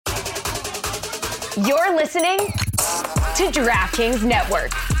You're listening to DraftKings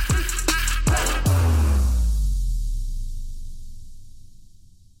Network.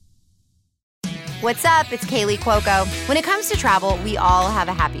 What's up? It's Kaylee Cuoco. When it comes to travel, we all have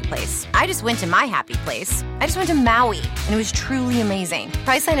a happy place. I just went to my happy place. I just went to Maui, and it was truly amazing.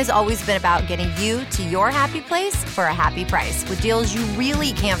 Priceline has always been about getting you to your happy place for a happy price with deals you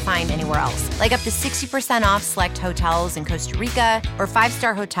really can't find anywhere else. Like up to 60% off select hotels in Costa Rica or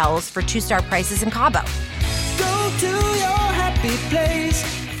 5-star hotels for 2-star prices in Cabo. Go to your happy place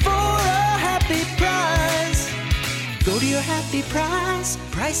for a happy price. Go to your happy price,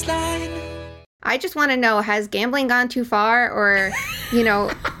 Priceline. I just want to know, has gambling gone too far, or,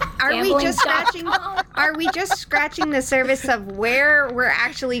 are we just scratching the surface of where we're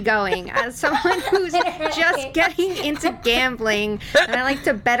actually going? As someone who's just getting into gambling, and I like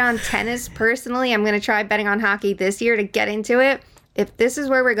to bet on tennis personally, I'm going to try betting on hockey this year to get into it. If this is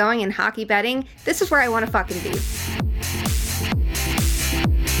where we're going in hockey betting, this is where I want to fucking be.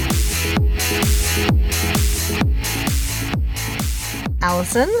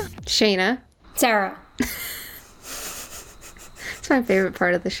 Allison. Shayna. Sarah. It's my favorite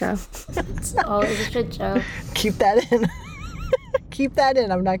part of the show. It's always a shit show. Keep that in. Keep that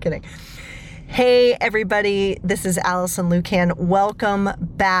in. I'm not kidding. Hey, everybody. This is Allison Lucan. Welcome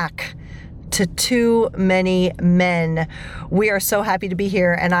back to Too Many Men. We are so happy to be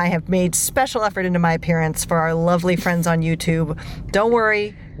here, and I have made special effort into my appearance for our lovely friends on YouTube. Don't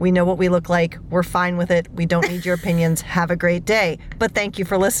worry. We know what we look like. We're fine with it. We don't need your opinions. Have a great day. But thank you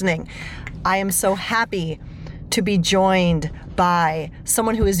for listening. I am so happy to be joined by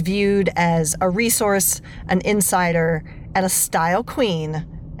someone who is viewed as a resource, an insider, and a style queen,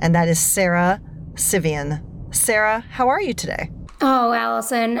 and that is Sara Civian. Sara, how are you today? Oh,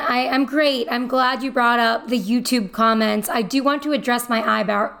 Allison, I'm great. I'm glad you brought up the YouTube comments. I do want to address my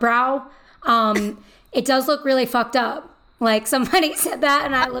eyebrow. It does look really fucked up. Like, somebody said that,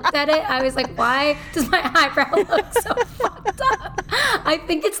 and I looked at it. I was like, why does my eyebrow look so fucked up? I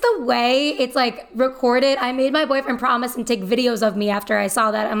think it's the way it's, like, recorded. I made my boyfriend promise and take videos of me after I saw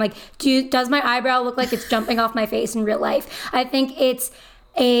that. I'm like, does my eyebrow look like it's jumping off my face in real life? I think it's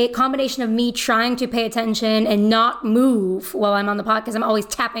a combination of me trying to pay attention and not move while I'm on the podcast. I'm always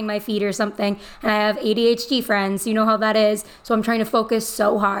tapping my feet or something. And I have ADHD friends. You know how that is. So I'm trying to focus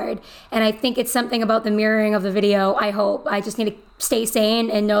so hard. And I think it's something about the mirroring of the video, I hope. I just need to stay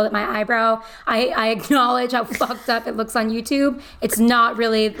sane and know that my eyebrow, I acknowledge how fucked up it looks on YouTube. It's not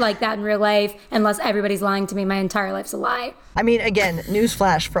really like that in real life unless everybody's lying to me. My entire life's a lie. I mean, again,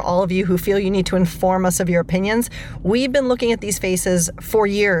 newsflash for all of you who feel you need to inform us of your opinions. We've been looking at these faces for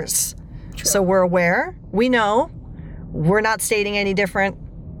years. True. So we're aware. We know. We're not stating any different.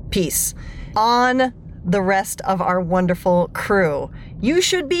 Peace. On the rest of our wonderful crew, you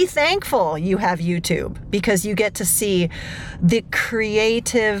should be thankful you have YouTube, because you get to see the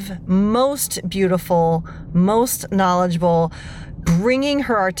creative, most beautiful, most knowledgeable, bringing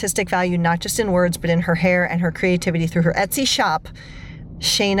her artistic value, not just in words, but in her hair and her creativity through her Etsy shop,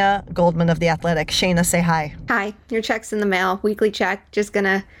 Shayna Goldman of The Athletic. Shayna, say hi. Hi. Your check's in the mail. Weekly check. I'm just going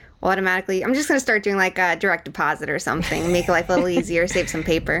to start doing like a direct deposit or something, make life a little easier, save some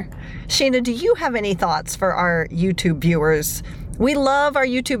paper. Shayna, do you have any thoughts for our YouTube viewers? We love our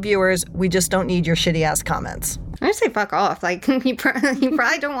YouTube viewers. We just don't need your shitty ass comments. I say fuck off. Like, you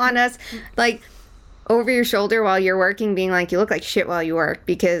probably don't want us, like, over your shoulder while you're working being like, you look like shit while you work,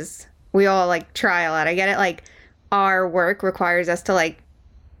 because we all, like, try a lot. I get it. Like, our work requires us to, like,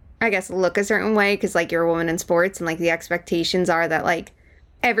 I guess, look a certain way, because, like, you're a woman in sports, and, like, the expectations are that, like,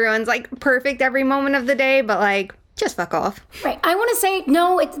 everyone's, like, perfect every moment of the day, but, like, just fuck off. Right. I want to say,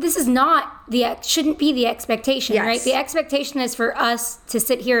 no, this is not shouldn't be the expectation, yes. Right? The expectation is for us to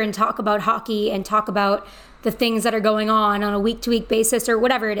sit here and talk about hockey and talk about the things that are going on a week-to-week basis or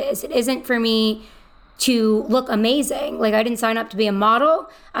whatever it is. It isn't for me to look amazing. Like, I didn't sign up to be a model.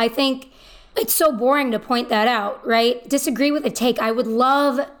 I think it's so boring to point that out, right? Disagree with a take. I would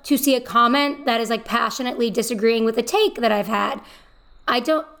love to see a comment that is, like, passionately disagreeing with a take that I've had.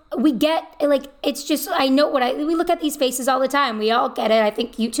 We get, like, it's just, we look at these faces all the time. We all get it. I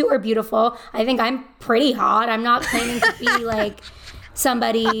think you two are beautiful. I think I'm pretty hot. I'm not claiming to be, like,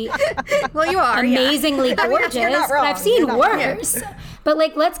 somebody well, you are amazingly gorgeous. You're not wrong. But I've seen worse. But,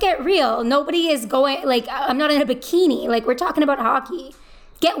 like, let's get real. Nobody is going, like, I'm not in a bikini. Like, we're talking about hockey.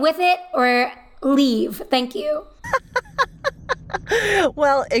 Get with it or leave. Thank you.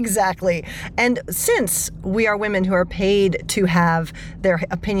 Well, exactly. And since we are women who are paid to have their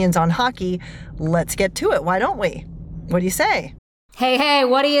opinions on hockey, let's get to it. Why don't we? What do you say? Hey,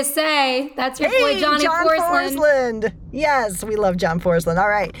 what do you say? That's your boy Johnny John Forsland. Forsland. Yes, we love John Forsland. All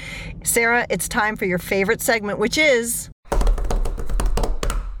right, Sarah, it's time for your favorite segment, which is...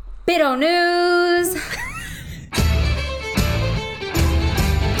 Bito News.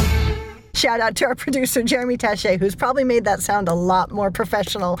 Shout out to our producer, Jeremy Taché, who's probably made that sound a lot more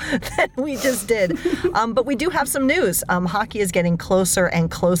professional than we just did. But we do have some news. Hockey is getting closer and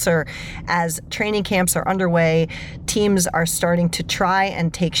closer as training camps are underway. Teams are starting to try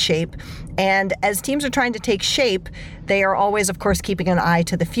and take shape. And as teams are trying to take shape, they are always, of course, keeping an eye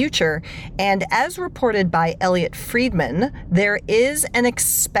to the future. And as reported by Elliot Friedman, there is an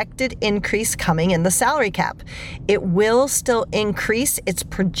expected increase coming in the salary cap. It will still increase its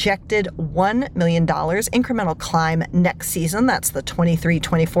projected $1 million incremental climb next season. That's the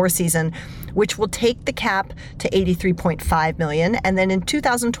 23-24 season, which will take the cap to $83.5 million. And then in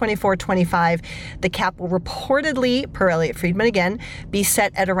 2024-25, the cap will reportedly, per Elliot Friedman again, be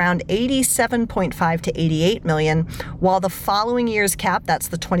set at around $87.5 to $88 million, while the following year's cap, that's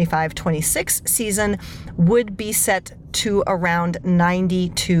the 25-26 season, would be set to around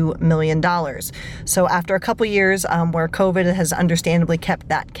 $92 million. So after a couple years where COVID has understandably kept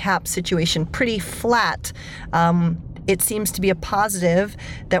that cap situation pretty flat, it seems to be a positive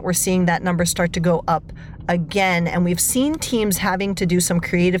that we're seeing that number start to go up again. And we've seen teams having to do some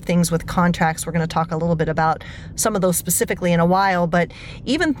creative things with contracts. We're going to talk a little bit about some of those specifically in a while, but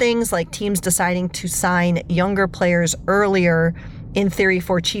even things like teams deciding to sign younger players earlier, in theory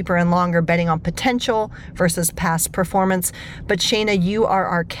for cheaper and longer, betting on potential versus past performance. But Shayna, you are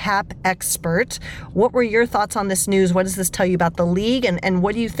our cap expert. What were your thoughts on this news? What does this tell you about the league? And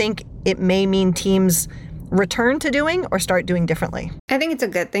what do you think it may mean teams return to doing or start doing differently? I think it's a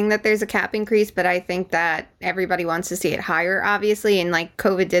good thing that there's a cap increase, but I think that everybody wants to see it higher, obviously. And like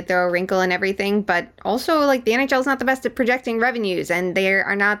COVID did throw a wrinkle in everything, but also like the NHL is not the best at projecting revenues and they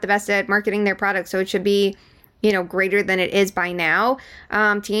are not the best at marketing their product. So it should be, greater than it is by now.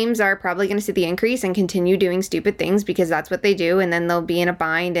 Teams are probably going to see the increase and continue doing stupid things because that's what they do. And then they'll be in a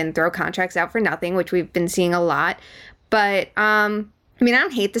bind and throw contracts out for nothing, which we've been seeing a lot. But, I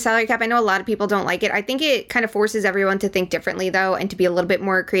don't hate the salary cap. I know a lot of people don't like it. I think it kind of forces everyone to think differently, though, and to be a little bit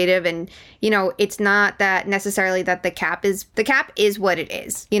more creative. And, it's not that necessarily that the cap is what it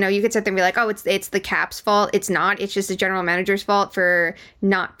is. You could sit there and be like, oh, it's the cap's fault. It's not. It's just the general manager's fault for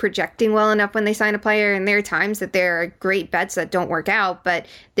not projecting well enough when they sign a player. And there are times that there are great bets that don't work out. But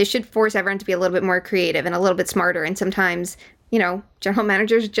this should force everyone to be a little bit more creative and a little bit smarter. And sometimes, general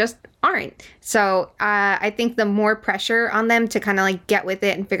managers just aren't. So I think the more pressure on them to kind of like get with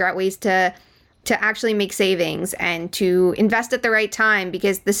it and figure out ways to actually make savings and to invest at the right time,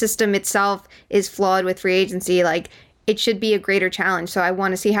 because the system itself is flawed with free agency. Like, it should be a greater challenge. So I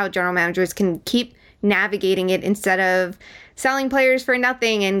want to see how general managers can keep navigating it instead of selling players for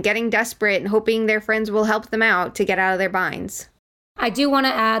nothing and getting desperate and hoping their friends will help them out to get out of their binds. I do want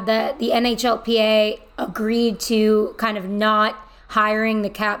to add that the NHLPA agreed to kind of not hiring the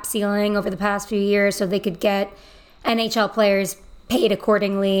cap ceiling over the past few years so they could get NHL players paid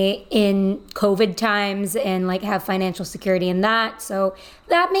accordingly in COVID times and like have financial security in that. So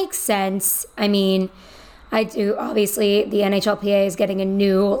that makes sense. Obviously the NHLPA is getting a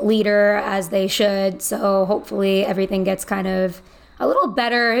new leader, as they should. So hopefully everything gets kind of a little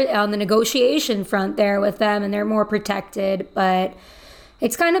better on the negotiation front there with them and they're more protected, but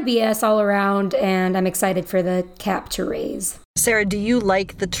it's kind of BS all around, and I'm excited for the cap to raise. Sarah, do you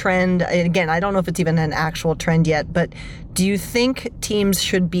like the trend? Again, I don't know if it's even an actual trend yet, but do you think teams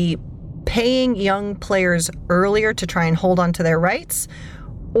should be paying young players earlier to try and hold on to their rights?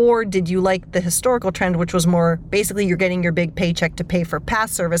 Or did you like the historical trend, which was more basically you're getting your big paycheck to pay for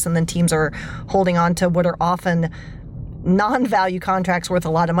past service, and then teams are holding on to what are often non-value contracts worth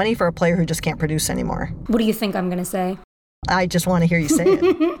a lot of money for a player who just can't produce anymore? What do you think I'm going to say? I just want to hear you say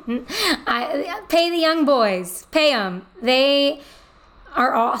it. Pay the young boys. Pay them. They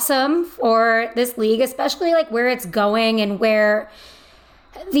are awesome for this league, especially like where it's going and where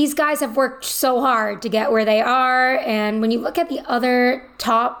these guys have worked so hard to get where they are. And when you look at the other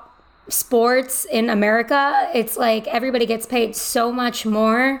top sports in America, it's like everybody gets paid so much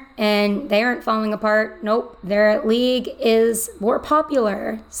more and they aren't falling apart. Nope, their league is more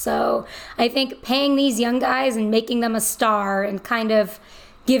popular. So I think paying these young guys and making them a star and kind of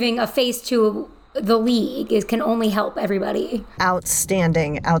giving a face to the league can only help everybody.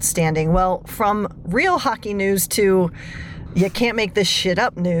 Outstanding. Well, from real hockey news to you can't make this shit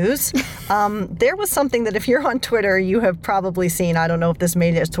up news. There was something that if you're on Twitter, you have probably seen. I don't know if this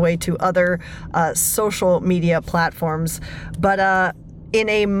made its way to other social media platforms, but in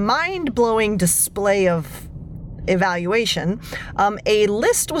a mind-blowing display of evaluation, a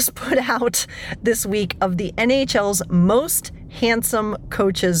list was put out this week of the NHL's most handsome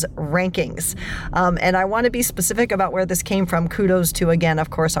coaches rankings. And I want to be specific about where this came from. Kudos to, again, of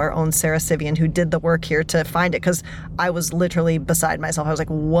course, our own Sarah Sivian, who did the work here to find it, because I was literally beside myself. I was like,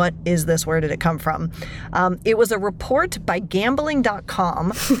 what is this? Where did it come from? It was a report by gambling.com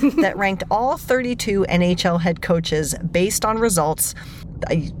that ranked all 32 NHL head coaches based on results.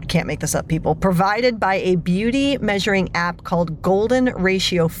 I can't make this up, people, provided by a beauty measuring app called Golden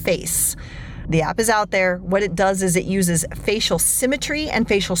Ratio Face. The app is out there. What it does is it uses facial symmetry and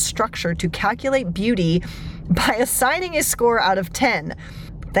facial structure to calculate beauty by assigning a score out of 10.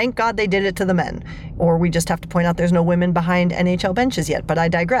 Thank God they did it to the men. Or we just have to point out there's no women behind NHL benches yet, but I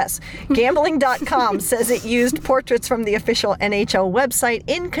digress. Gambling.com says it used portraits from the official NHL website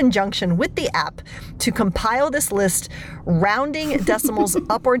in conjunction with the app to compile this list, rounding decimals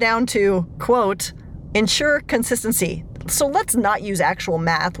up or down to, quote, ensure consistency. So let's not use actual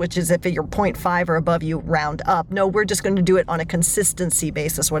math, which is if you're 0.5 or above, you round up. No, we're just going to do it on a consistency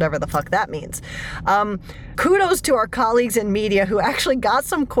basis, whatever the fuck that means. Kudos to our colleagues in media who actually got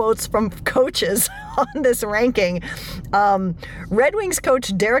some quotes from coaches on this ranking. Red Wings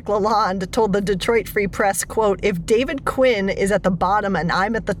coach Derek Lalonde told the Detroit Free Press, quote, if David Quinn is at the bottom and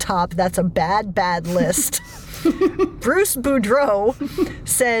I'm at the top, that's a bad, bad list. Bruce Boudreau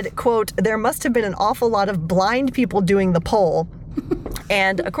said, quote, there must have been an awful lot of blind people doing the poll.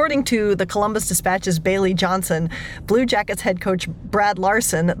 And according to the Columbus Dispatch's Bailey Johnson, Blue Jackets head coach Brad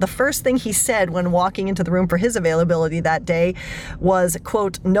Larson, the first thing he said when walking into the room for his availability that day was,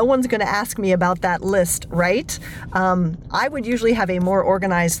 quote, no one's going to ask me about that list, right? I would usually have a more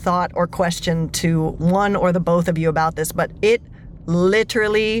organized thought or question to one or the both of you about this, but it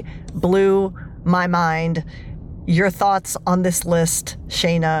literally blew my mind. Your thoughts on this list,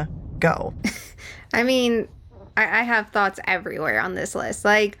 Shayna, go. I mean, I have thoughts everywhere on this list.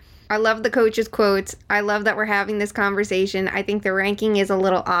 Like, I love the coaches' quotes. I love that we're having this conversation. I think the ranking is a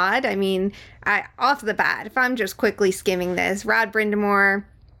little odd. I mean, off the bat, if I'm just quickly skimming this, Rod Brind'Amour,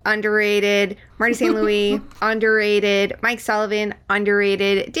 underrated. Marty St. Louis, underrated. Mike Sullivan,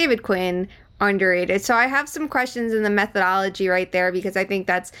 underrated. David Quinn, underrated. So I have some questions in the methodology right there, because I think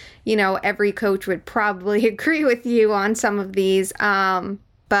that's, every coach would probably agree with you on some of these.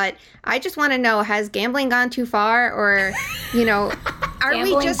 But I just want to know, has gambling gone too far, or, are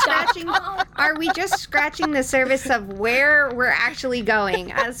we just scratching the surface of where we're actually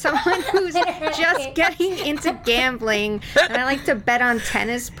going? As someone who's just getting into gambling, and I like to bet on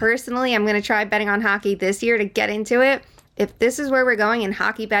tennis personally, I'm going to try betting on hockey this year to get into it. If this is where we're going in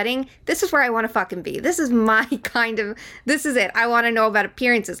hockey betting, this is where I want to fucking be. This is this is it. I want to know about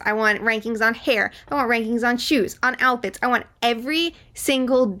appearances. I want rankings on hair. I want rankings on shoes, on outfits. I want every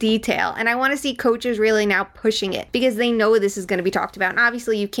single detail. And I want to see coaches really now pushing it, because they know this is going to be talked about. And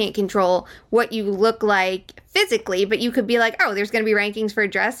obviously you can't control what you look like physically, but you could be like, oh, there's going to be rankings for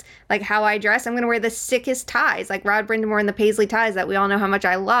dress, like how I dress. I'm going to wear the sickest ties, like Rod Brind'Amour and the Paisley ties that we all know how much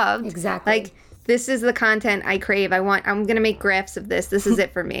I love. Exactly. Like, this is the content I crave. I'm going to make graphs of this. This is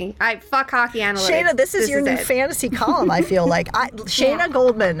it for me. Fuck hockey analytics. Shayna, this is your new fantasy column, I feel like. Shayna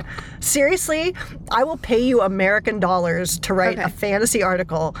Goldman, seriously, I will pay you American dollars to write a fantasy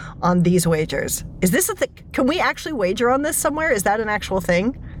article on these wagers. Is this a thing? Can we actually wager on this somewhere? Is that an actual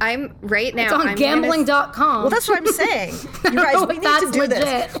thing? I'm right now. It's on gambling.com. Well, that's what I'm saying. You guys, we need to do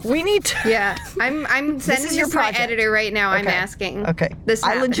this. We need to. Yeah. I'm sending this to my editor right now. Okay. I'm asking. Okay.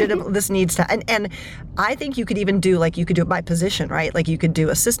 This needs to. And I think you could even do, you could do it by position, right? Like, you could do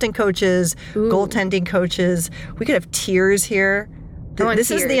assistant coaches, goaltending coaches. We could have tiers here. This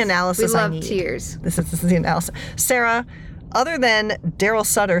is the analysis I need. We love tiers. This is the analysis. Sarah, other than Daryl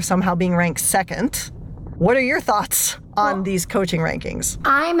Sutter somehow being ranked second, what are your thoughts on these coaching rankings?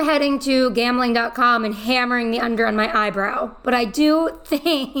 I'm heading to gambling.com and hammering the under on my eyebrow. But I do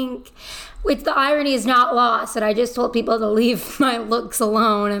think, the irony is not lost, that I just told people to leave my looks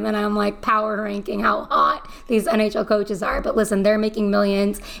alone, and then I'm power ranking how hot these NHL coaches are. But listen, they're making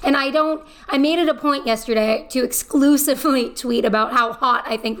millions. And I made it a point yesterday to exclusively tweet about how hot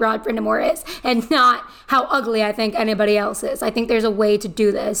I think Rod Brind'Amour is, and not how ugly I think anybody else is. I think there's a way to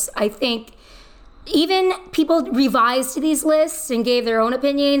do this. I think even people revised these lists and gave their own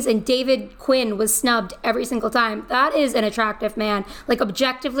opinions, and David Quinn was snubbed every single time. That is an attractive man.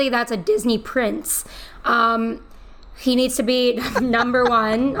 Objectively, that's a Disney prince. He needs to be number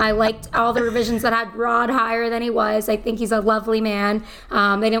one. I liked all the revisions that had Rod higher than he was. I think he's a lovely man.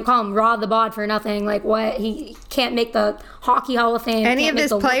 They don't call him Rod the Bod for nothing. What? He can't make the Hockey Hall of Fame. Any of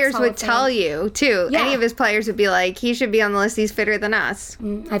his players would tell you, too. Yeah. Any of his players would be like, he should be on the list. He's fitter than us.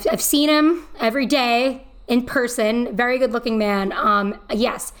 I've seen him every day in person. Very good looking man.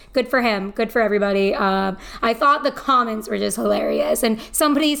 Yes, good for him. Good for everybody. I thought the comments were just hilarious. And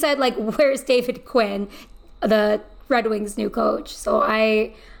somebody said, like, where's David Quinn, the Red Wings' new coach? So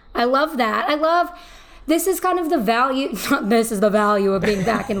I love that. This is kind of the value, this is the value of being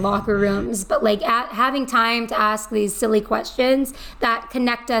back in locker rooms, but like having time to ask these silly questions that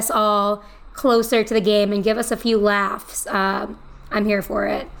connect us all closer to the game and give us a few laughs. I'm here for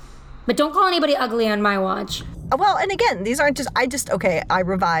it. But don't call anybody ugly on my watch. Well, and again, these aren't I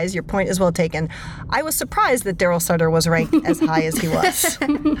revise. Your point is well taken. I was surprised that Daryl Sutter was ranked as high as he was.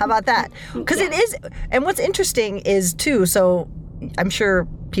 How about that? Because it is, and what's interesting is too, so I'm sure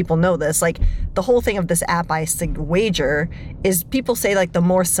people know this, like the whole thing of this app Ice Wager is people say like the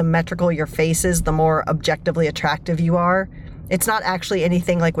more symmetrical your face is, the more objectively attractive you are. It's not actually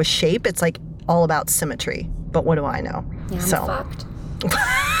anything like with shape. It's like all about symmetry. But what do I know? Yeah, I'm fucked.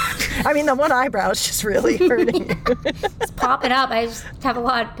 I mean, the one eyebrow is just really hurting you. It's popping up. I just have a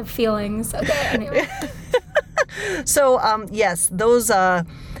lot of feelings. Okay, anyway. So, yes, those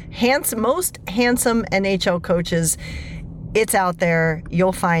most handsome NHL coaches, it's out there.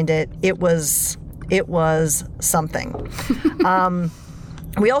 You'll find it. It was something.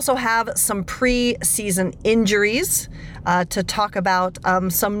 We also have some preseason injuries to talk about.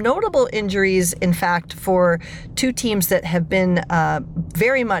 Some notable injuries, in fact, for two teams that have been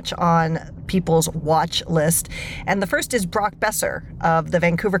very much on people's watch list. And the first is Brock Besser of the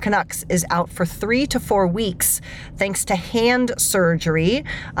Vancouver Canucks is out for 3 to 4 weeks thanks to hand surgery.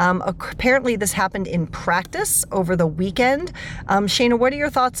 Apparently this happened in practice over the weekend. Shayna, what are your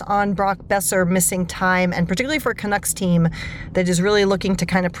thoughts on Brock Besser missing time, and particularly for a Canucks team that is really looking to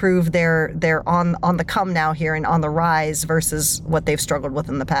kind of prove they're on the come now here and on the rise versus what they've struggled with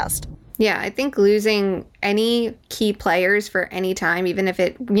in the past? Yeah, I think losing any key players for any time, even if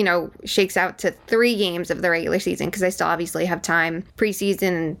it, shakes out to 3 games of the regular season, because they still obviously have time preseason,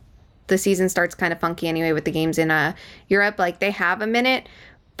 and the season starts kind of funky anyway with the games in Europe. Like, they have a minute,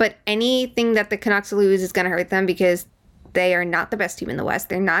 but anything that the Canucks lose is going to hurt them because they are not the best team in the West.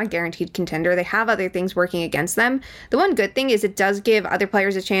 They're not a guaranteed contender. They have other things working against them. The one good thing is it does give other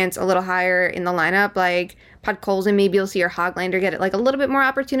players a chance a little higher in the lineup, like Podkolzin. Maybe you'll see your Hoglander get like a little bit more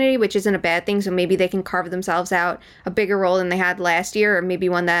opportunity, which isn't a bad thing. So maybe they can carve themselves out a bigger role than they had last year, or maybe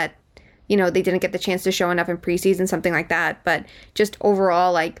one that, they didn't get the chance to show enough in preseason, something like that. But just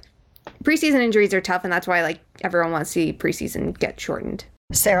overall, like, preseason injuries are tough, and that's why, like, everyone wants to see preseason get shortened.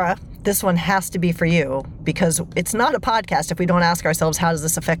 Sarah, this one has to be for you, because it's not a podcast if we don't ask ourselves, how does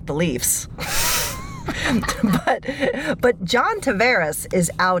this affect the Leafs? but John Tavares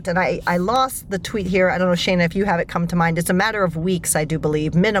is out, and I lost the tweet here. I don't know, Shayna, if you have it come to mind. It's a matter of weeks, I do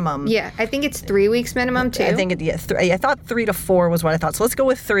believe, minimum. Yeah, I think it's 3 weeks minimum, too. I think I thought 3 to 4 was what I thought. So let's go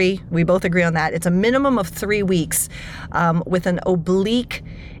with 3. We both agree on that. It's a minimum of 3 weeks with an oblique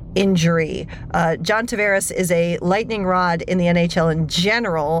injury. John Tavares is a lightning rod in the NHL in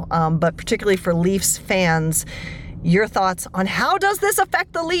general, but particularly for Leafs fans. Your thoughts on how does this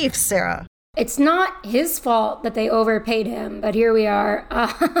affect the Leafs, Sarah? It's not his fault that they overpaid him, but here we are.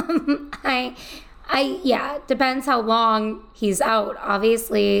 Yeah, it depends how long he's out.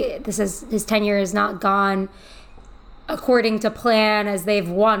 Obviously, his tenure is not gone according to plan as they've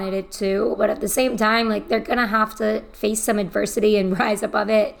wanted it to, but at the same time, like, they're gonna have to face some adversity and rise above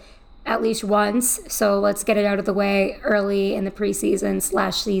it at least once. So let's get it out of the way early in the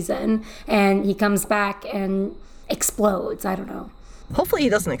preseason/season, and he comes back and explodes. I don't know. Hopefully he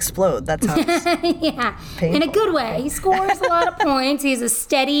doesn't explode. That sounds yeah, painful. In a good way. He scores a lot of points. He's a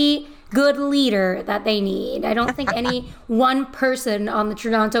steady, good leader that they need. I don't think any one person on the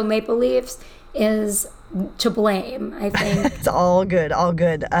Toronto Maple Leafs is to blame, I think. It's all good, all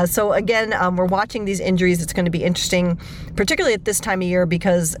good. So again, we're watching these injuries. It's going to be interesting, particularly at this time of year,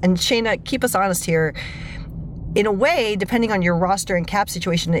 because, and Shayna, keep us honest here, in a way, depending on your roster and cap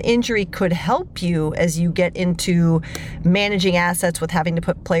situation, an injury could help you as you get into managing assets with having to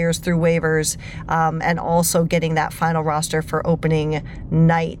put players through waivers, and also getting that final roster for opening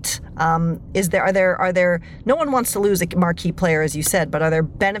night. Are there no one wants to lose a marquee player, as you said, but are there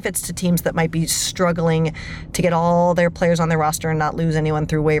benefits to teams that might be struggling to get all their players on their roster and not lose anyone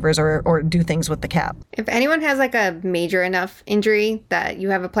through waivers or do things with the cap? If anyone has like a major enough injury that you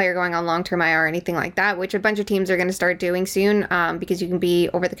have a player going on long-term IR or anything like that, which a bunch of teams are going to start doing soon, because you can be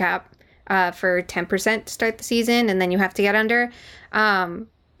over the cap for 10% to start the season, and then you have to get under.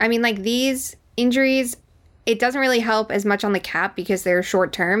 I mean, like, these injuries, it doesn't really help as much on the cap because they're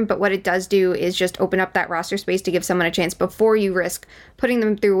short term, but what it does do is just open up that roster space to give someone a chance before you risk putting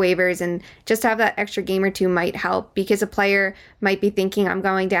them through waivers, and just to have that extra game or two might help, because a player might be thinking, I'm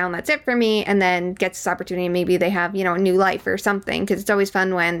going down, that's it for me, and then gets this opportunity. Maybe they have, a new life or something, because it's always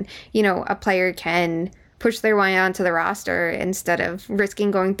fun when, a player can push their way onto the roster instead of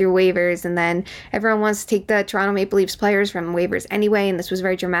risking going through waivers. And then everyone wants to take the Toronto Maple Leafs players from waivers anyway, and this was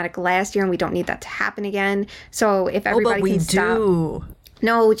very dramatic last year, and we don't need that to happen again. So if everybody can stop...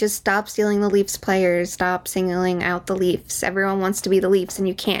 No, just stop stealing the Leafs players. Stop singling out the Leafs. Everyone wants to be the Leafs, and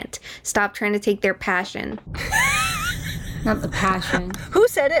you can't. Stop trying to take their passion. Not the passion. Who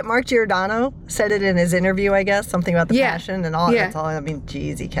said it? Mark Giordano said it in his interview, I guess. Something about the passion and all. That's all. I mean,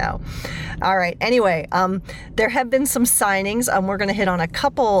 geezy cow. All right. Anyway, there have been some signings. We're going to hit on a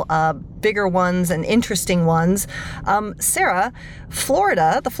couple bigger ones and interesting ones. Sarah,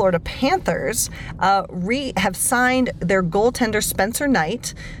 the Florida Panthers, have signed their goaltender Spencer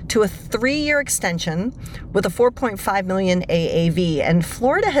Knight to a 3-year extension with a $4.5 million AAV. And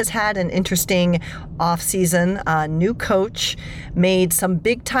Florida has had an interesting offseason. New coach, made some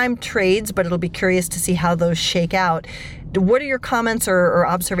big-time trades, but it'll be curious to see how those shake out. What are your comments or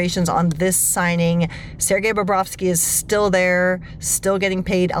observations on this signing? Sergei Bobrovsky is still there, still getting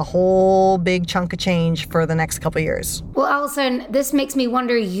paid a whole big chunk of change for the next couple of years. Well, Allison, this makes me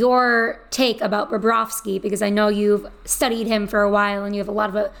wonder your take about Bobrovsky, because I know you've studied him for a while and you have a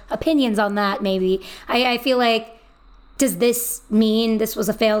lot of opinions on that, maybe. I feel like, does this mean this was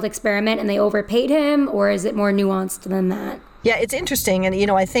a failed experiment and they overpaid him, or is it more nuanced than that? Yeah, it's interesting.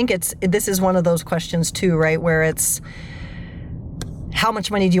 And, I think this is one of those questions too, right, where it's, how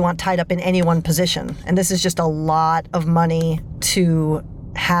much money do you want tied up in any one position? And this is just a lot of money to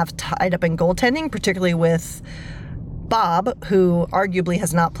have tied up in goaltending, particularly with Bob, who arguably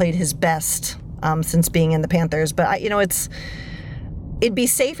has not played his best since being in the Panthers. But, it'd be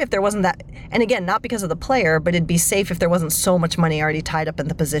safe if there wasn't that. And again, not because of the player, but it'd be safe if there wasn't so much money already tied up in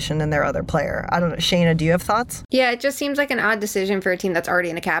the position and their other player. I don't know. Shayna, do you have thoughts? Yeah, it just seems like an odd decision for a team that's already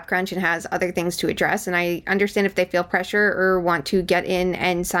in a cap crunch and has other things to address. And I understand if they feel pressure or want to get in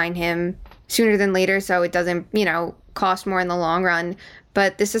and sign him sooner than later so it doesn't, cost more in the long run.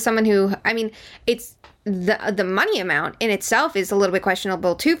 But this is someone who, it's the money amount in itself is a little bit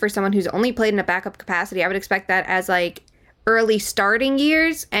questionable too for someone who's only played in a backup capacity. I would expect that as early starting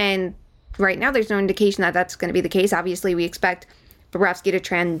years, and right now there's no indication that that's going to be the case. Obviously, we expect Bobrovsky to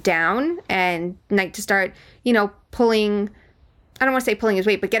trend down and Knight to start, pulling, I don't want to say pulling his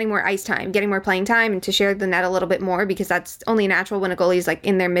weight, but getting more ice time, getting more playing time, and to share the net a little bit more, because that's only natural when a goalie is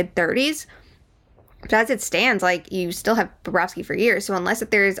in their mid-30s. But as it stands, you still have Bobrovsky for years, so unless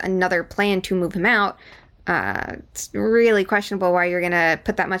there's another plan to move him out, it's really questionable why you're going to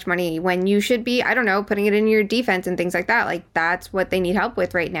put that much money when you should be, I don't know, putting it in your defense and things like that. That's what they need help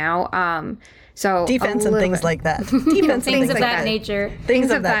with right now. So defense and things like that. Defense things of that nature.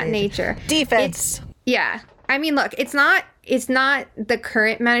 Things of that nature. Defense. Yeah. Look, it's not the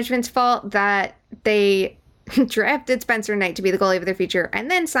current management's fault that they drafted Spencer Knight to be the goalie of their future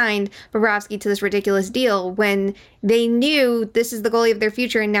and then signed Bobrovsky to this ridiculous deal when they knew this is the goalie of their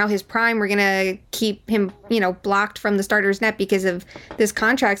future, and now his prime, we're going to keep him, blocked from the starter's net because of this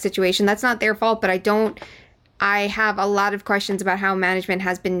contract situation. That's not their fault, but I have a lot of questions about how management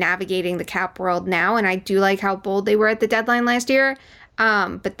has been navigating the cap world now, and I do like how bold they were at the deadline last year.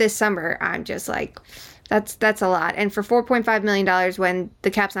 But this summer, I'm just that's a lot. And for $4.5 million when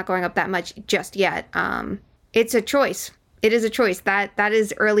the cap's not going up that much just yet, it's a choice. It is a choice. That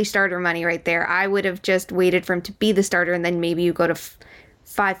is early starter money right there. I would have just waited for him to be the starter, and then maybe you go to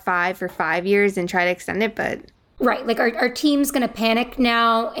 5-5 for 5 years and try to extend it. But right, our team's going to panic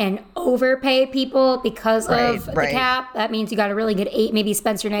now and overpay people because of the cap. That means you got a really good maybe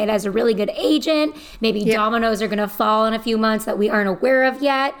Spencer Knight has a really good agent. Maybe dominoes are going to fall in a few months that we aren't aware of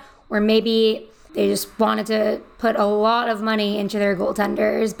yet, or maybe they just wanted to put a lot of money into their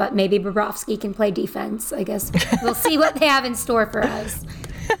goaltenders, but maybe Bobrovsky can play defense. I guess we'll see what they have in store for us.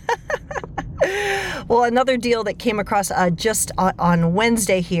 Well, another deal that came across just on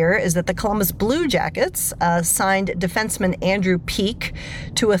Wednesday here is that the Columbus Blue Jackets signed defenseman Andrew Peeke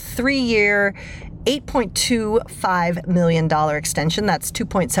to a 3-year, $8.25 million extension. That's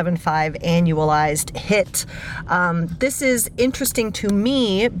 2.75 annualized hit. This is interesting to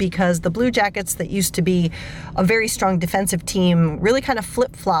me because the Blue Jackets, that used to be a very strong defensive team, really kind of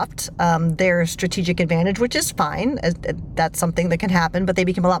flip-flopped their strategic advantage, which is fine. That's something that can happen, but they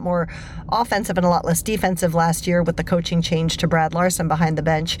became a lot more offensive and a lot less defensive last year with the coaching change to Brad Larson behind the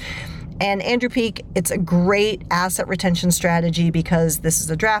bench. And Andrew Peeke, it's a great asset retention strategy because this is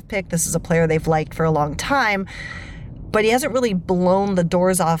a draft pick. This is a player they've liked for a long time. But he hasn't really blown the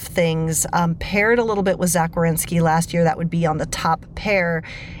doors off things. Paired a little bit with Zach Werenski last year. That would be on the top pair.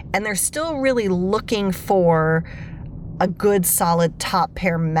 And they're still really looking for a good, solid top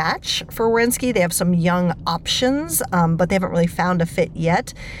pair match for Werenski. They have some young options, but they haven't really found a fit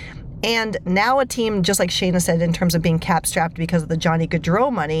yet. And now a team, just like Shayna said, in terms of being cap strapped because of the Johnny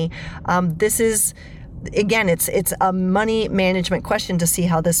Gaudreau money, this is, again, it's a money management question to see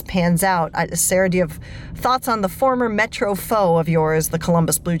how this pans out. Sarah, do you have thoughts on the former Metro foe of yours, the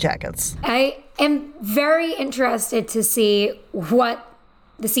Columbus Blue Jackets? I am very interested to see what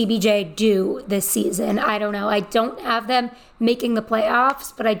the CBJ do this season. I don't know. I don't have them making the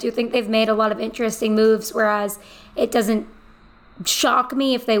playoffs, but I do think they've made a lot of interesting moves, whereas it doesn't shock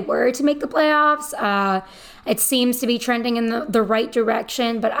me if they were to make the playoffs. It seems to be trending in the right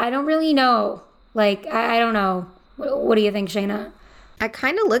direction, but I don't really know. Like, I don't know. What do you think, Shayna? I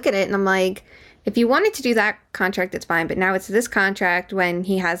kind of look at it and I'm like, if you wanted to do that contract, it's fine. But now it's this contract when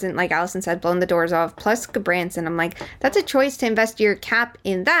he hasn't, like Allison said, blown the doors off, plus Gabranson. I'm like, that's a choice to invest your cap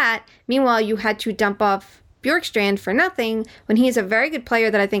in that. Meanwhile, you had to dump off Bjorkstrand for nothing when he's a very good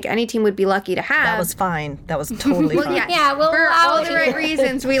player that I think any team would be lucky to have. That was fine. That was totally fine. Yeah, well, for all the right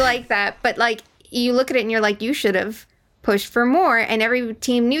reasons, we like that. But like, you look at it and you're like, you should have pushed for more. And every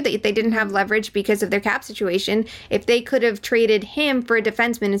team knew that they didn't have leverage because of their cap situation. If they could have traded him for a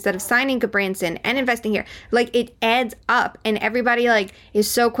defenseman instead of signing Gabranson and investing here, like, it adds up. And everybody like is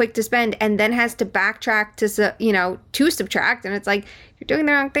so quick to spend and then has to backtrack to subtract. And it's like, you're doing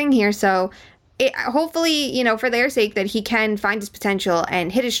the wrong thing here. So hopefully, for their sake, that he can find his potential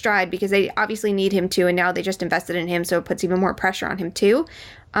and hit his stride, because they obviously need him to, and now they just invested in him, so it puts even more pressure on him too.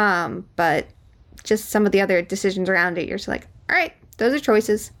 But just some of the other decisions around it, you're just like, all right, those are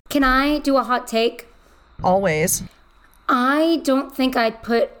choices. Can I do a hot take? Always. I don't think I'd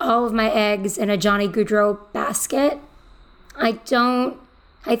put all of my eggs in a Johnny Gaudreau basket. I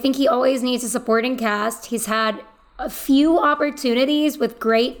think he always needs a supporting cast. He's had a few opportunities with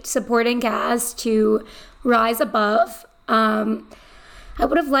great supporting cast to rise above. I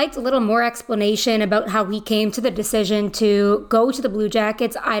would have liked a little more explanation about how he came to the decision to go to the Blue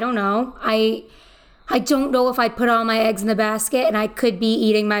Jackets. I don't know. I don't know if I'd put all my eggs in the basket, and I could be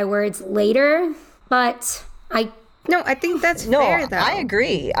eating my words later, but I think that's fair, though. I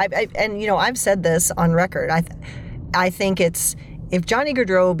agree. I've said this on record. I think it's, if Johnny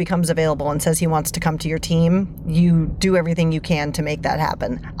Gaudreau becomes available and says he wants to come to your team, you do everything you can to make that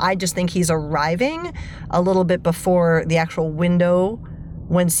happen. I just think he's arriving a little bit before the actual window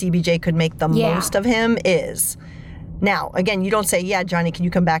when CBJ could make the most of him is. Now, again, you don't say, yeah, Johnny, can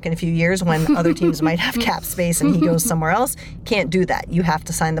you come back in a few years when other teams might have cap space and he goes somewhere else? Can't do that. You have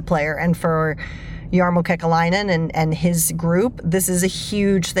to sign the player. And for Jarmo Kekalainen and his group, this is a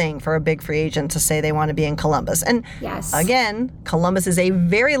huge thing for a big free agent to say they want to be in Columbus. And again, Columbus is a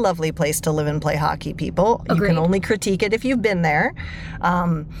very lovely place to live and play hockey, people. Agreed. You can only critique it if you've been there.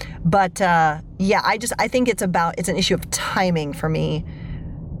 I think it's an issue of timing for me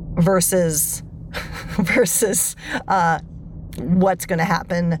versus what's going to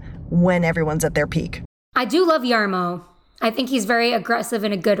happen when everyone's at their peak. I do love Jarmo. I think he's very aggressive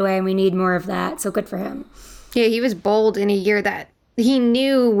in a good way, and we need more of that, so good for him. Yeah, he was bold in a year that he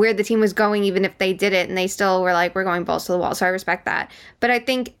knew where the team was going, even if they did it, and they still were like, we're going balls to the wall, so I respect that. But I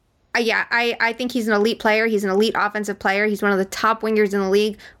think, I think he's an elite player. He's an elite offensive player. He's one of the top wingers in the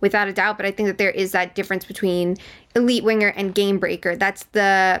league, without a doubt, but I think that there is that difference between elite winger and game breaker. That's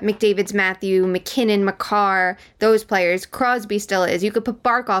the McDavid's, Matthew, McKinnon, Makar, those players. Crosby still is. You could put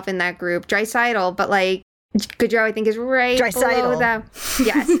Barkov in that group, Draisaitl, but like, Gaudreau, I think, is right below that.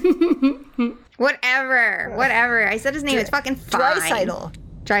 Yes. Whatever. I said his name. It's fucking fine.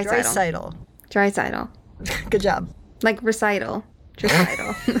 Draisaitl. Good job. Like recital.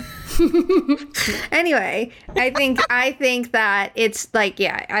 Draisaitl. Anyway, I think that it's like,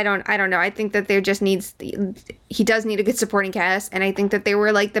 I don't know. I think that there just he does need a good supporting cast, and I think that there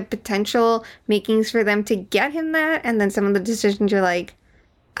were like the potential makings for them to get him that, and then some of the decisions you're like,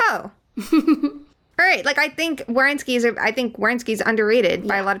 oh. All right, like I think Werenski's underrated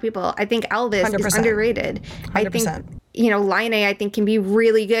by a lot of people. I think Elvis 100%. Is underrated. 100%. I think Laine, I think, can be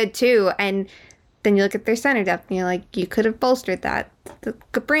really good too. And then you look at their center depth and you're like, you could have bolstered that. The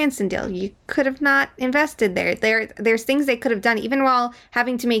Gabranson deal, you could have not invested there. There's things they could have done, even while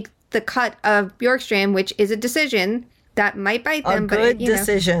having to make the cut of Bjorkstrand, which is a decision that might bite them.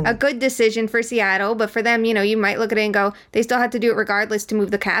 A good decision for Seattle, but for them, you might look at it and go, they still had to do it regardless to move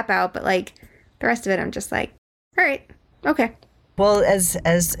the cap out. But like, the rest of it, I'm just like, all right, okay. Well, as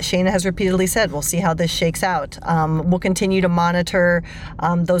Shayna has repeatedly said, we'll see how this shakes out. We'll continue to monitor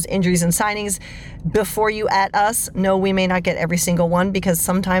those injuries and signings. Before you at us, no, we may not get every single one because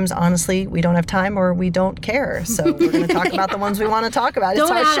sometimes, honestly, we don't have time or we don't care. So we're going to talk about the ones we want to talk about. It's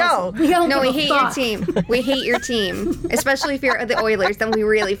our show. We hate your team. We hate your team. Especially if you're the Oilers, then we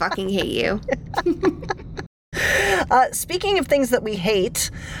really fucking hate you. Speaking of things that we hate,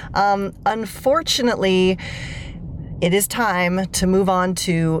 unfortunately, it is time to move on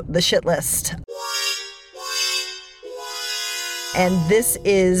to the shit list. And this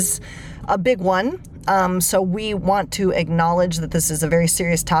is a big one. So we want to acknowledge that this is a very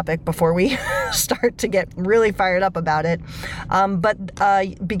serious topic before we start to get really fired up about it. But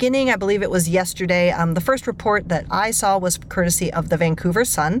beginning, I believe it was yesterday, the first report that I saw was courtesy of the Vancouver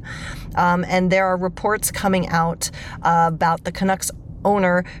Sun. And there are reports coming out about the Canucks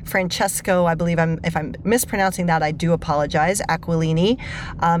owner, Francesco, I believe if I'm mispronouncing that, I do apologize, Aquilini.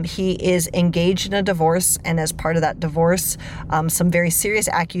 He is engaged in a divorce, and as part of that divorce, some very serious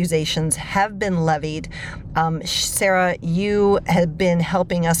accusations have been levied. Sarah, you have been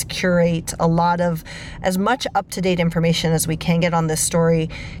helping us curate a lot of as much up-to-date information as we can get on this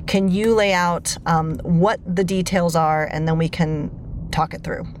story. Can you lay out what the details are, and then we can talk it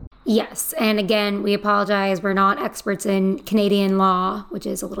through? Yes, and again, we apologize. We're not experts in Canadian law, which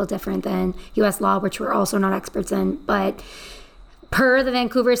is a little different than U.S. law, which we're also not experts in. But per the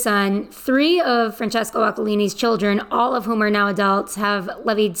Vancouver Sun, 3 of Francesco Aquilini's children, all of whom are now adults, have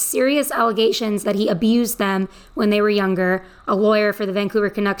levied serious allegations that he abused them when they were younger. A lawyer for the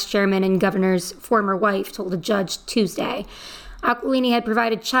Vancouver Canucks chairman and governor's former wife told a judge Tuesday. Aquilini had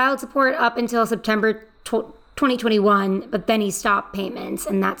provided child support up until September 2021, but then he stopped payments,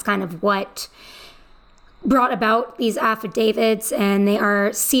 and that's kind of what brought about these affidavits, and they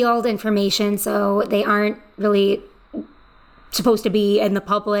are sealed information, so they aren't really supposed to be in the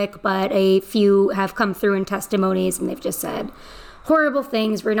public, but a few have come through in testimonies, and they've just said horrible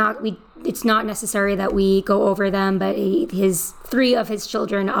things. It's not necessary that we go over them, but 3 of his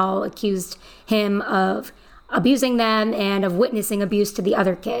children all accused him of abusing them and of witnessing abuse to the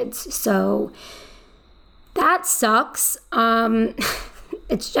other kids. So that sucks.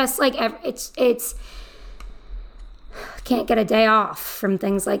 It's just like it's can't get a day off from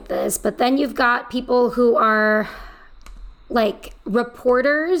things like this. But then you've got people who are like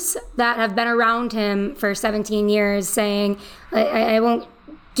reporters that have been around him for 17 years saying, I won't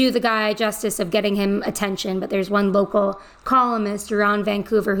do the guy justice of getting him attention, but there's one local columnist around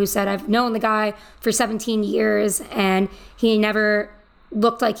Vancouver who said, I've known the guy for 17 years and he never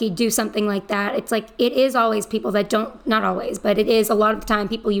looked like he'd do something like that. It's like, it is always people that don't, not always, but it is a lot of the time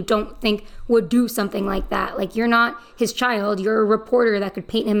people you don't think would do something like that. Like, you're not his child, you're a reporter that could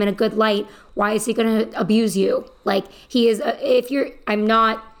paint him in a good light. Why is he going to abuse you? Like, he is,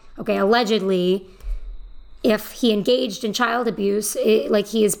 allegedly, if he engaged in child abuse, like,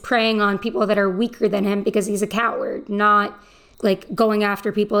 he is preying on people that are weaker than him because he's a coward, not like going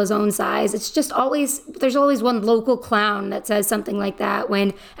after people his own size. It's just there's always one local clown that says something like that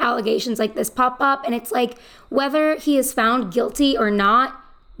when allegations like this pop up. And it's like, whether he is found guilty or not,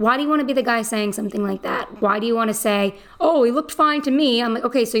 why do you want to be the guy saying something like that? Why do you want to say, oh, he looked fine to me? I'm like,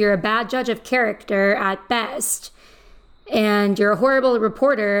 okay, so you're a bad judge of character at best, and you're a horrible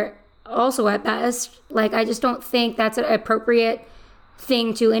reporter also at best. Like, I just don't think that's an appropriate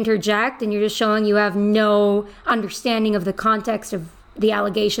thing to interject, and you're just showing you have no understanding of the context of the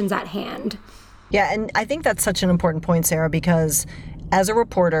allegations at hand. Yeah, and I think that's such an important point, Sarah, because as a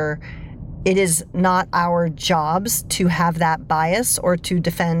reporter, it is not our jobs to have that bias or to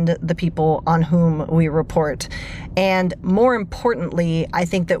defend the people on whom we report. And more importantly, I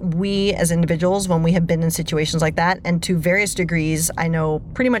think that we as individuals, when we have been in situations like that, and to various degrees, I know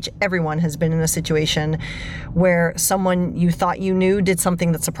pretty much everyone has been in a situation where someone you thought you knew did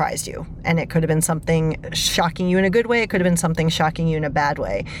something that surprised you. And it could have been something shocking you in a good way. It could have been something shocking you in a bad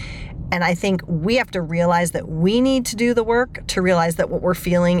way. And I think we have to realize that we need to do the work to realize that what we're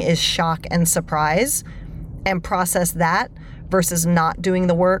feeling is shock and surprise, and process that versus not doing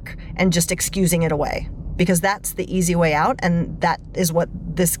the work and just excusing it away, because that's the easy way out. And that is what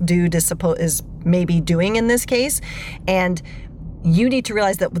this dude is maybe doing in this case. And you need to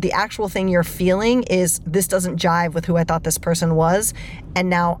realize that the actual thing you're feeling is, this doesn't jive with who I thought this person was. And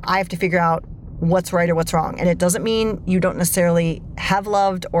now I have to figure out what's right or what's wrong. And it doesn't mean you don't necessarily have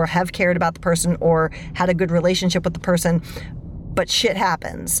loved or have cared about the person or had a good relationship with the person, but shit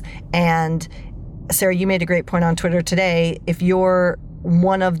happens. And Sarah, you made a great point on Twitter today. If you're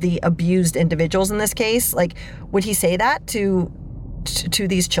one of the abused individuals in this case, like, would he say that to to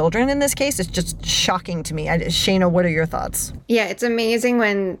these children in this case. It's just shocking to me. Shayna, what are your thoughts? Yeah, it's amazing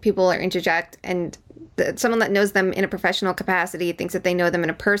when people are interject and someone that knows them in a professional capacity thinks that they know them in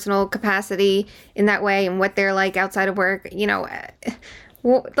a personal capacity in that way and what they're like outside of work. You know,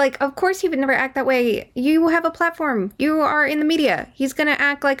 well, like, of course he would never act that way. You have a platform. You are in the media. He's going to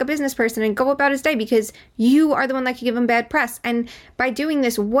act like a business person and go about his day because you are the one that could give him bad press. And by doing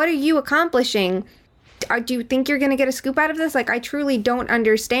this, what are you accomplishing? Do you think you're going to get a scoop out of this? Like, I truly don't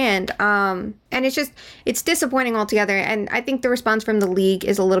understand. And it's disappointing altogether. And I think the response from the league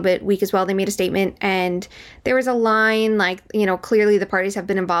is a little bit weak as well. They made a statement and there was a line like, you know, clearly the parties have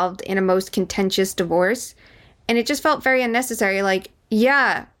been involved in a most contentious divorce. And it just felt very unnecessary. Like,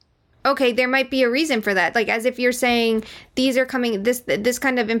 yeah, okay, there might be a reason for that. Like, as if you're saying these are coming, this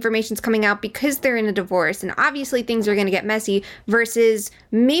kind of information's coming out because they're in a divorce. And obviously things are going to get messy versus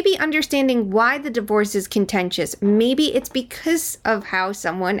maybe understanding why the divorce is contentious. Maybe it's because of how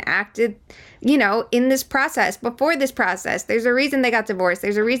someone acted, you know, in this process, before this process. There's a reason they got divorced.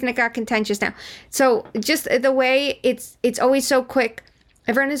 There's a reason it got contentious now. So just the way it's always so quick.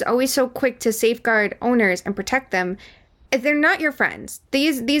 Everyone is always so quick to safeguard owners and protect them. They're not your friends.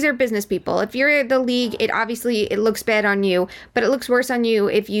 These are business people. If you're the league, it looks bad on you, but it looks worse on you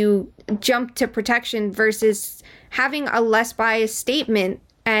if you jump to protection versus having a less biased statement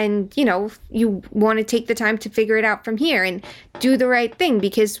and, you know, you want to take the time to figure it out from here and do the right thing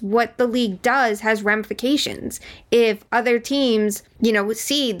because what the league does has ramifications. If other teams, you know,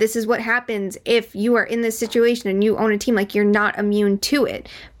 see this is what happens if you are in this situation and you own a team, like you're not immune to it.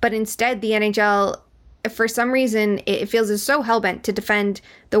 But instead, the NHL, for some reason, it feels is so hellbent to defend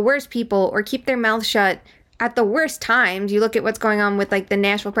the worst people or keep their mouth shut at the worst times. You look at what's going on with like the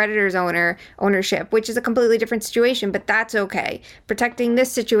Nashville Predators ownership, which is a completely different situation, but that's okay. Protecting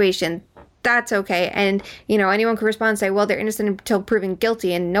this situation, that's okay. And, you know, anyone could respond and say, well, they're innocent until proven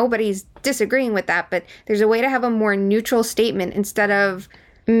guilty, and nobody's disagreeing with that. But there's a way to have a more neutral statement instead of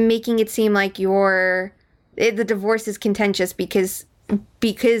making it seem like the divorce is contentious because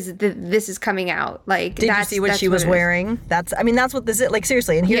this is coming out. Like, did you see what she was wearing? That's what this is. Like,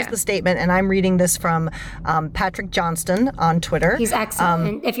 seriously. And here's the statement. And I'm reading this from Patrick Johnston on Twitter. He's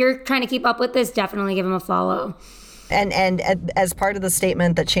excellent. If you're trying to keep up with this, definitely give him a follow. And as part of the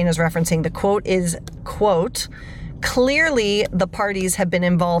statement that Shayna's referencing, the quote is, quote, "Clearly the parties have been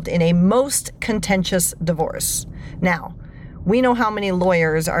involved in a most contentious divorce." Now, we know how many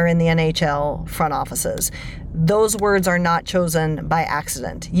lawyers are in the NHL front offices. Those words are not chosen by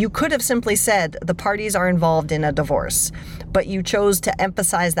accident. You could have simply said the parties are involved in a divorce, but you chose to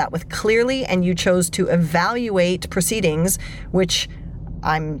emphasize that with clearly, and you chose to evaluate proceedings, which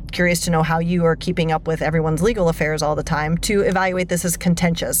I'm curious to know how you are keeping up with everyone's legal affairs all the time, to evaluate this as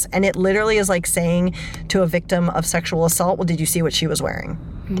contentious. And it literally is like saying to a victim of sexual assault, well, did you see what she was wearing?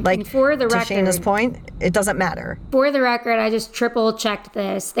 Like, for the record, to Shayna's point, it doesn't matter. For the record, I just triple checked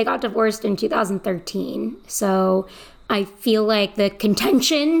this. They got divorced in 2013. So I feel like the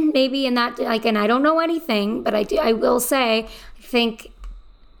contention maybe in that, like, and I don't know anything, but I will say, I think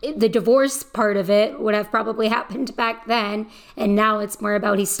the divorce part of it would have probably happened back then, and now it's more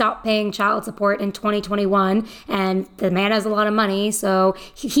about he stopped paying child support in 2021, and the man has a lot of money, so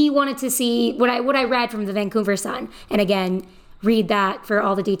he wanted to see what I read from the Vancouver Sun, and again, read that for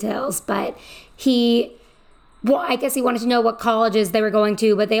all the details, but I guess he wanted to know what colleges they were going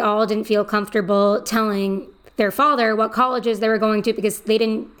to, but they all didn't feel comfortable telling their father what colleges they were going to because they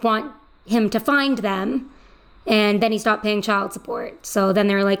didn't want him to find them. And then he stopped paying child support. So then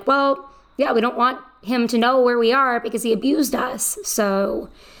they're like, well, yeah, we don't want him to know where we are because he abused us. So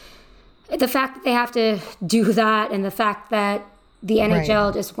the fact that they have to do that, and the fact that the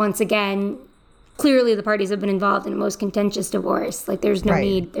NHL just once again, clearly the parties have been involved in a most contentious divorce. Like, there's no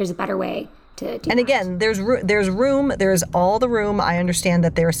need. There's a better way to do And that. again, there's room. There's all the room. I understand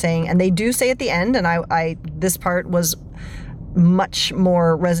that they're saying, and they do say at the end, and I this part was much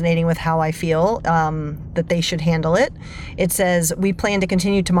more resonating with how I feel that they should handle it. It says, "We plan to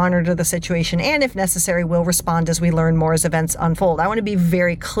continue to monitor the situation, and if necessary, we'll respond as we learn more as events unfold." I want to be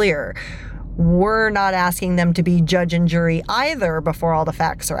very clear. We're not asking them to be judge and jury either before all the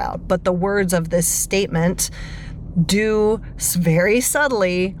facts are out. But the words of this statement do very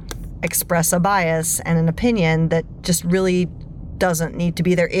subtly express a bias and an opinion that just really doesn't need to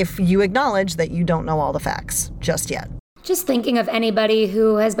be there if you acknowledge that you don't know all the facts just yet. Just thinking of anybody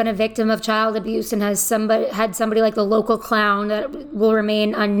who has been a victim of child abuse and had somebody like the local clown that will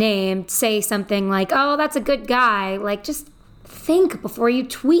remain unnamed say something like, "Oh, that's a good guy." Like, just think before you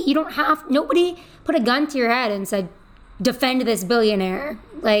tweet. Nobody put a gun to your head and said, "Defend this billionaire."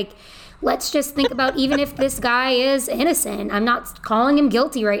 Like, let's just think about, even if this guy is innocent, I'm not calling him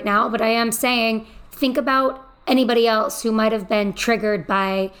guilty right now, but I am saying, think about anybody else who might have been triggered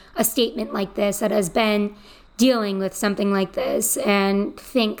by a statement like this, that has been dealing with something like this, and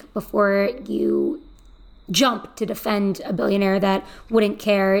think before you jump to defend a billionaire that wouldn't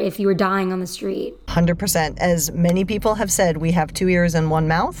care if you were dying on the street. 100%. As many people have said, we have 2 ears and 1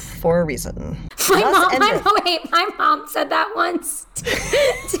 mouth for a reason. My mom said that once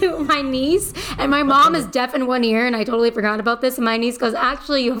to my niece, and my mom is deaf in 1 ear, and I totally forgot about this, and my niece goes,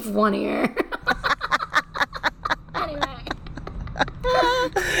 actually, you have 1 ear. Anyway.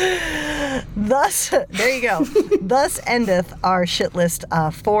 Thus, there you go. Thus endeth our shit list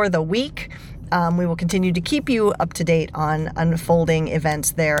for the week. We will continue to keep you up to date on unfolding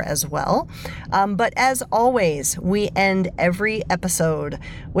events there as well. But as always, we end every episode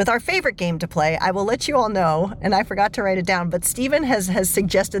with our favorite game to play. I will let you all know, and I forgot to write it down, but Steven has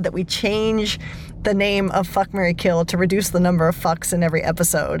suggested that we change the name of Fuck, Marry, Kill to reduce the number of fucks in every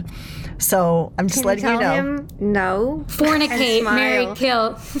episode. So I'm just letting you know. Him no. Fornicate, marry,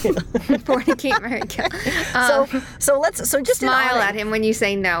 kill. Fornicate, marry, kill. So just smile at him when you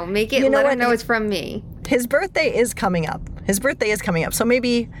say no. Make it, let him know it's from me. His birthday is coming up. So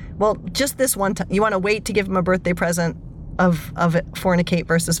maybe, well, just this one time. You want to wait to give him a birthday present of fornicate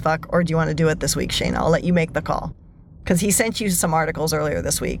versus fuck, or do you want to do it this week, Shayna? I'll let you make the call. Because he sent you some articles earlier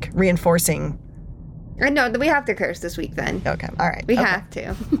this week reinforcing. No, we have to curse this week then. Okay, all right. We have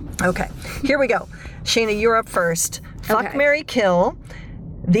to. Okay, here we go. Shayna, you're up first. Fuck, okay. Marry, Kill.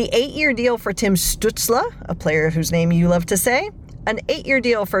 The 8-year deal for Tim Stützle, a player whose name you love to say. An 8-year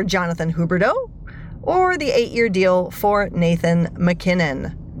deal for Jonathan Huberdeau. Or the 8-year deal for Nathan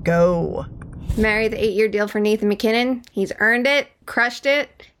MacKinnon. Go. Marry the 8-year deal for Nathan MacKinnon. He's earned it, crushed it.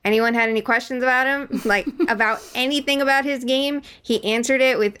 Anyone had any questions about him? Like, about anything about his game? He answered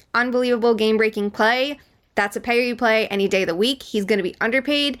it with unbelievable game-breaking play. That's a player you play any day of the week. He's going to be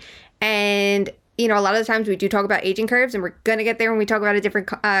underpaid. And, you know, a lot of the times we do talk about aging curves, and we're going to get there when we talk about a different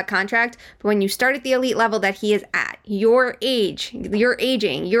contract. But when you start at the elite level that he is at, your age, your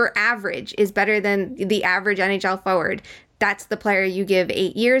aging, your average is better than the average NHL forward. That's the player you give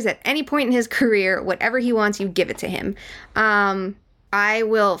 8 years at any point in his career. Whatever he wants, you give it to him. I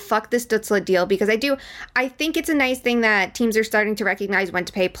will fuck this Stützle deal because I think it's a nice thing that teams are starting to recognize when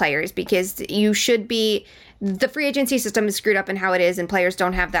to pay players, because the free agency system is screwed up in how it is, and players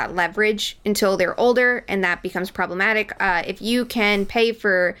don't have that leverage until they're older, and that becomes problematic. If you can pay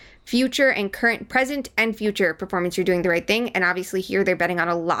for future and present and future performance, you're doing the right thing. And obviously here they're betting on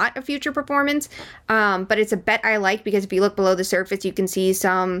a lot of future performance, but it's a bet I like, because if you look below the surface, you can see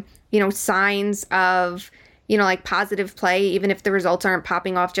some, signs of, like positive play, even if the results aren't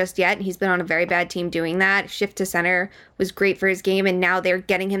popping off just yet. And he's been on a very bad team doing that. Shift to center was great for his game, and now they're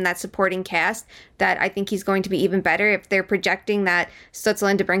getting him that supporting cast that I think he's going to be even better. If they're projecting that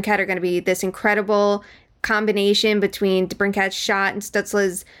Stützle and DeBrincat are going to be this incredible combination between DeBrincat's shot and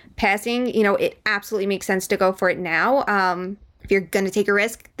Stützle's passing, it absolutely makes sense to go for it now. If you're going to take a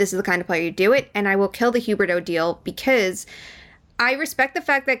risk, this is the kind of player you do it. And I will kill the Huberdeau deal because I respect the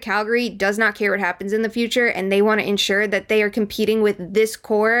fact that Calgary does not care what happens in the future, and they want to ensure that they are competing with this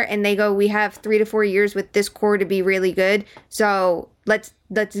core, and they go, we have 3 to 4 years with this core to be really good. So let's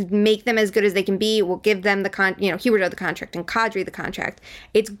make them as good as they can be. We'll give them Huberdeau the contract and Kadri the contract.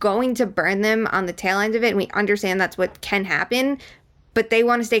 It's going to burn them on the tail end of it, and we understand that's what can happen, but they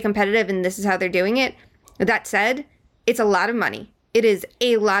want to stay competitive, and this is how they're doing it. That said, it's a lot of money. It is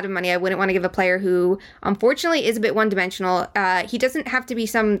a lot of money. I wouldn't want to give a player who, unfortunately, is a bit one-dimensional. He doesn't have to be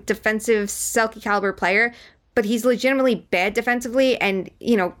some defensive Selke caliber player, but he's legitimately bad defensively and,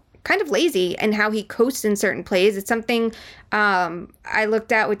 kind of lazy in how he coasts in certain plays. It's something I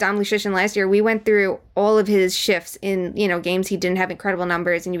looked at with Dom Lucian last year. We went through all of his shifts in, games he didn't have incredible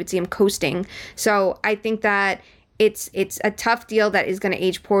numbers, and you would see him coasting. So I think that it's a tough deal that is going to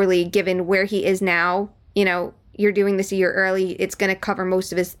age poorly given where he is now. You're doing this a year early. It's going to cover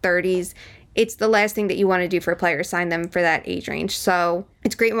most of his 30s. It's the last thing that you want to do for a player, sign them for that age range. So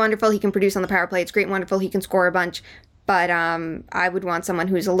it's great and wonderful he can produce on the power play. It's great and wonderful he can score a bunch. But I would want someone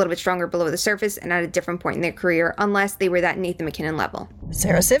who's a little bit stronger below the surface and at a different point in their career, unless they were that Nathan MacKinnon level.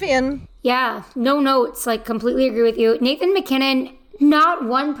 Sarah Sivian. Yeah, no notes. Completely agree with you. Nathan MacKinnon, not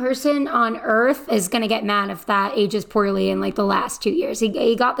one person on earth is going to get mad if that ages poorly in the last 2 years.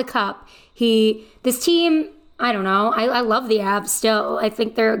 He got the cup. This team, I don't know. I love the Avs still. I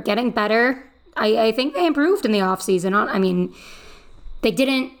think they're getting better. I think they improved in the offseason. They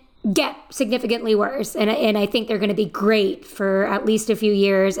didn't get significantly worse. And I think they're going to be great for at least a few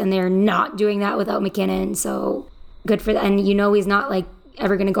years. And they're not doing that without MacKinnon. So good for them. And he's not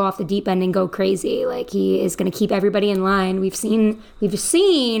ever going to go off the deep end and go crazy. Like, he is going to keep everybody in line. We've seen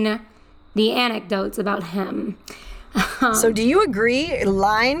the anecdotes about him. So do you agree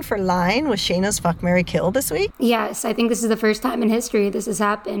line for line with Shayna's Fuck, Marry, Kill this week? Yes, I think this is the first time in history this has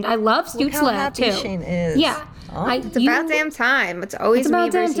happened. I love Look how Stutzla happy too. Shane is. Yeah. Oh. It's about damn time. It's always me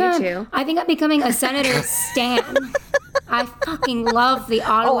versus you two. I think I'm becoming a Senator stan. I fucking love the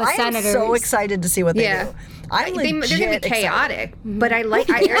Ottawa I am Senators. so excited to see what they do. I'm they're legit gonna be chaotic, but I like.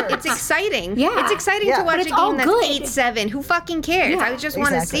 It's exciting. Yeah. It's exciting Yeah. to watch But a it's all game that's good. 8-7. Who fucking cares? Yeah. I just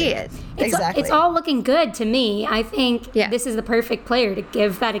want to see it. Exactly. It's all looking good to me. I think Yeah. this is the perfect player to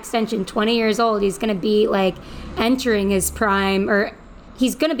give that extension. 20 years old, he's going to be like entering his prime, or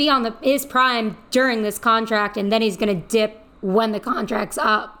he's going to be on his prime during this contract, and then he's going to dip when the contract's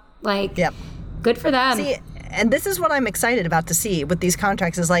up. Like, Yep. good for them. See, and this is what I'm excited about to see with these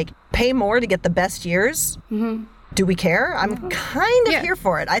contracts is like pay more to get the best years. Mm-hmm. Do we care? I'm kind of here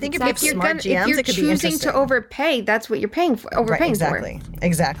for it. I think if Exactly. you have smart GMs, If you're it could be choosing interesting. to overpay, that's what you're paying for. Overpaying Exactly.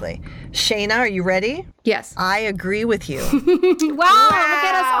 Exactly. Shayna, are you ready? for. Yes. I agree with you. Wow, look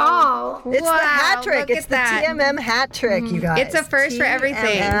at us all. It's the hat trick. Look It's at the that. TMM hat trick, you guys. It's a first for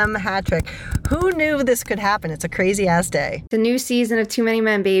everything. TMM hat trick. Who knew this could happen? It's a crazy ass day. The new season of Too Many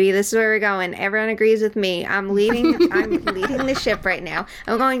Men, baby. This is where we're going. Everyone agrees with me. I'm leading the ship right now.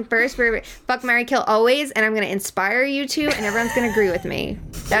 I'm going first for Fuck, Marry, Kill always, and I'm going to inspire you two, and everyone's going to agree with me.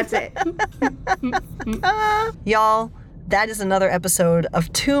 That's it. Y'all, that is another episode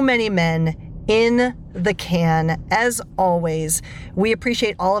of Too Many Men in the can. As always, we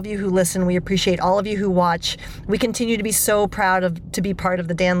appreciate all of you who listen. We appreciate all of you who watch. We continue to be so proud to be part of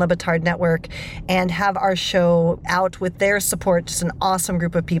the Dan Le Batard Network and have our show out with their support. Just an awesome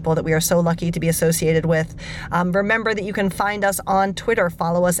group of people that we are so lucky to be associated with. Remember that you can find us on Twitter.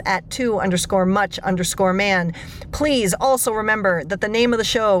 Follow us at 2_much_man. Please also remember that the name of the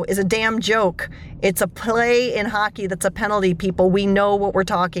show is a damn joke. It's a play in hockey that's a penalty, people. We know what we're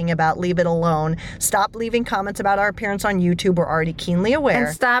talking about. Leave it alone. Stop leaving comments about our appearance on YouTube. We're already keenly aware.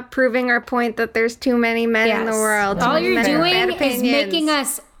 And stop proving our point that there's too many men in the world. Too All many you're men with bad doing is opinions. making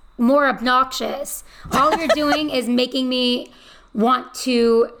us more obnoxious. All you're doing is making me want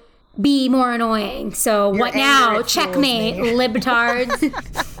to be more annoying. So what anger, now? it fuels Checkmate, me. libtards.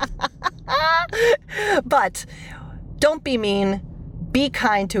 But don't be mean. Be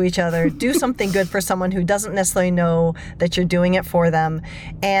kind to each other. Do something good for someone who doesn't necessarily know that you're doing it for them.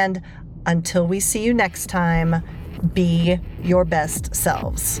 And until we see you next time, be your best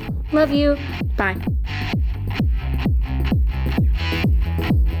selves. Love you. Bye.